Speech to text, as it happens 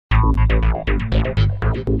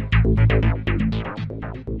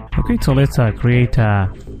Okay, so let's create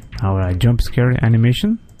our jump scare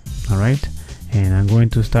animation. Alright, and I'm going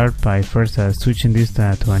to start by first switching this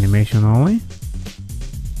to animation only.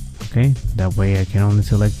 Okay, that way I can only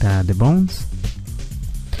select the bones.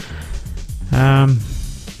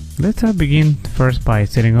 Let's begin first by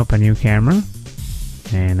setting up a new camera,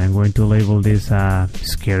 and I'm going to label this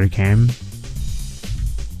scary cam.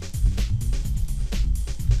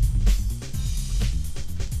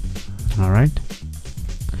 Alright,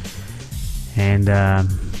 and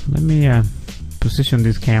let me position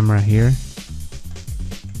this camera here.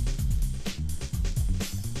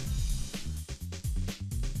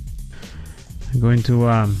 I'm going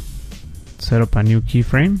to set up a new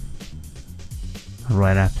keyframe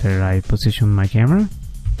right after I position my camera.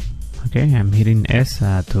 Okay, I'm hitting S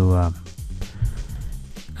to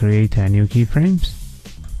create new keyframes.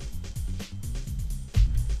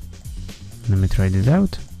 Let me try this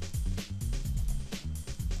out.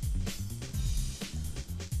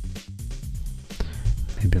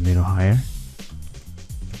 Maybe a little higher.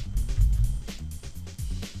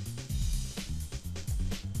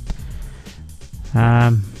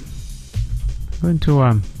 I'm going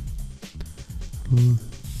to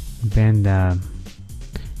bend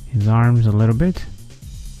his arms a little bit.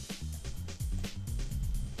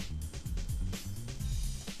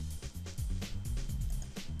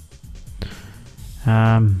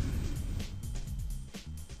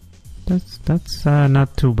 That's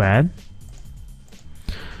not too bad.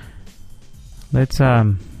 Let's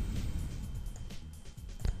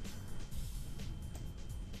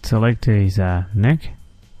select his neck.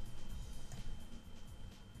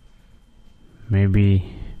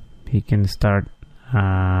 Maybe he can start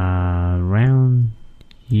around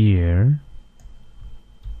here.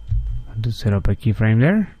 I'll just set up a keyframe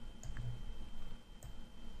there.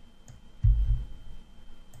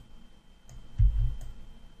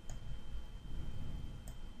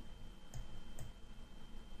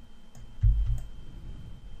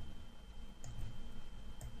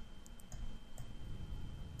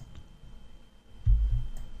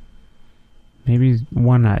 Maybe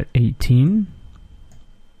one at 18.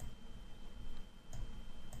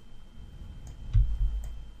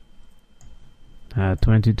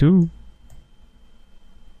 22.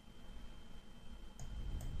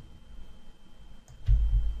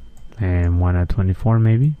 And one at 24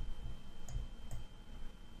 maybe.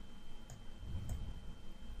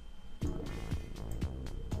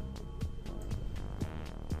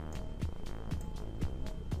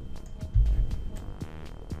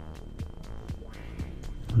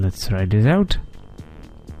 Let's try this out.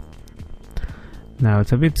 Now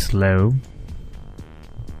it's a bit slow.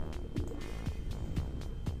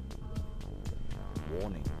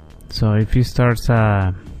 So if he starts,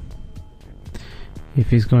 if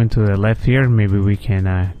he's going to the left here, maybe we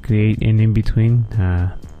can create an in-between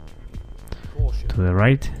to the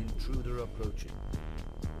right.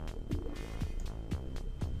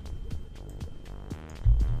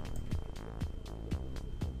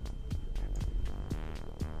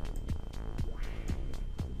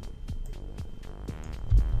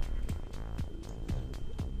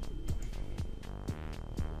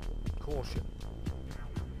 Caution.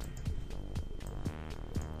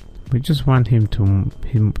 We just want him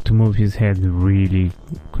to move his head really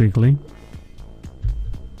quickly.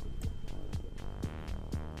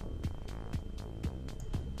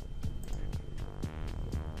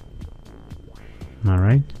 All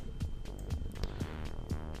right.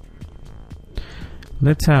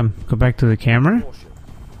 Let's go back to the camera,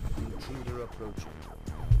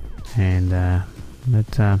 and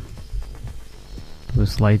let's do a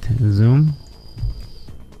slight zoom.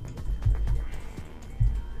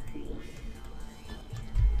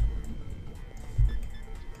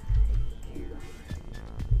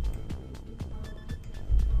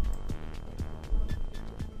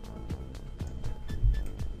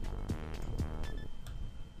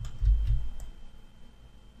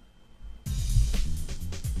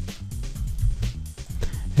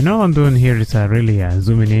 And all I'm doing here is really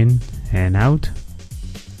zooming in and out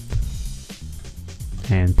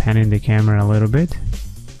and panning the camera a little bit.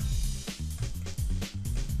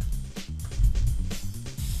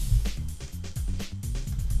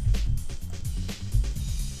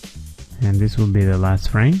 And this will be the last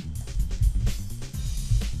frame.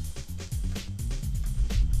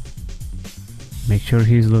 Make sure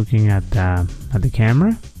he's looking at the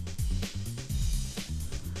camera.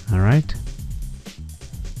 All right.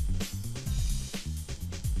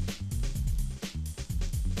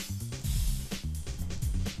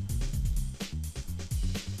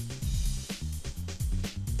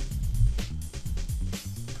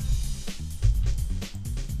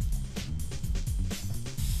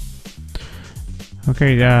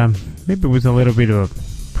 Okay, maybe with a little bit of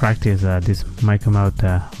practice this might come out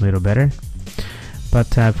a little better, but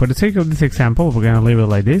for the sake of this example we're gonna leave it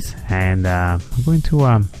like this, and I'm going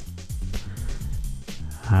to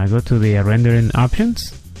go to the rendering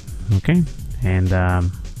options, okay, and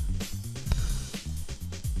I'm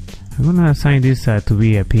gonna assign this to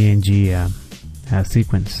be a PNG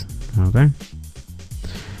sequence. Okay,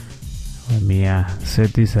 let me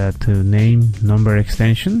set this to name number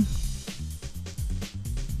extension.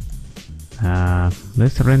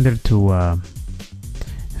 Let's render to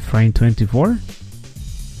frame 24,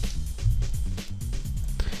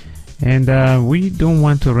 and we don't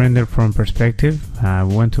want to render from perspective,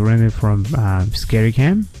 we want to render from scary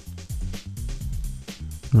cam.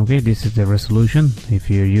 Okay, this is the resolution. If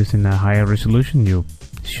you're using a higher resolution you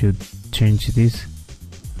should change this.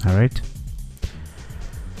 Alright,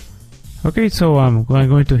 okay, so I'm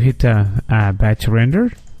going to hit batch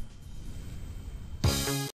render.